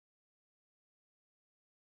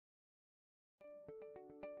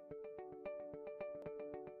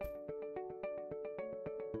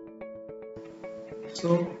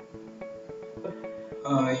So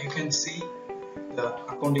you can see the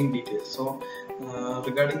accounting details. So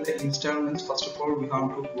regarding the installments, first of all we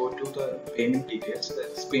have to go to the payment details,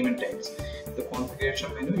 that's payment terms. The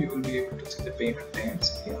configuration menu, you will be able to see the payment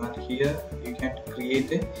terms, and here you can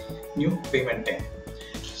create a new payment term.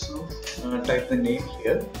 So type the name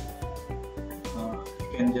here.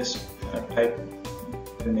 You can just type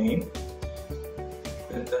the name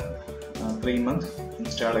with the 3-month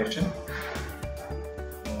installation.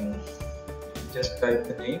 Just type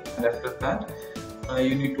the name, and after that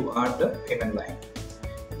you need to add the payment line.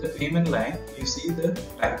 The payment line, you see the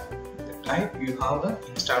type. The type, you have the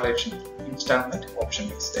installment option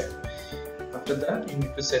is there. After that you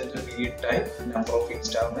need to set the period type, number of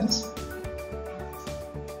installments,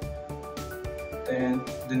 then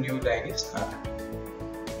the new line is added.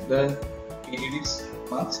 The period is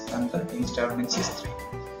months and the installments is 3.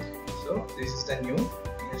 So this is the new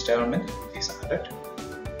installment which is added.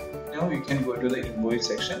 Now you can go to the invoice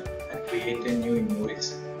section and create a new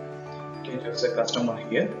invoice. You can choose a customer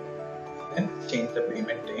here and change the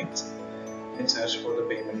payment terms and search for the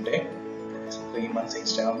payment term. It's 3 months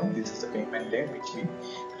installment. This is the payment term which we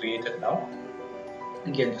created now.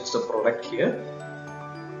 You can choose the product here.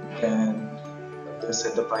 Then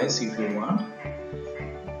set the price if you want.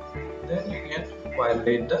 Then you can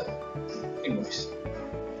validate the invoice.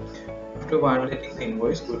 After validating the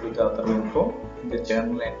invoice, go to the other info. In the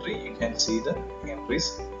journal entry, you can see the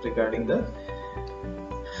entries regarding the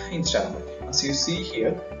installment. As you see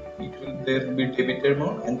here, there will be debited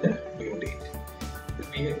amount and the due date.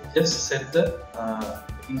 We just set the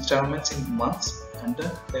installments in months, and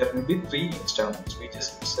there will be 3 installments. We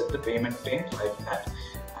just set the payment term like that,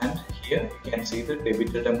 and here you can see the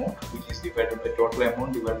debited amount, which is divided by total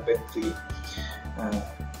amount divided by 3,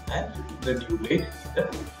 and the due date in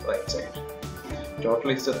the right side.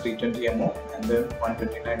 Total is the 320 amount and then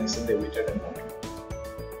 129 is the debited amount.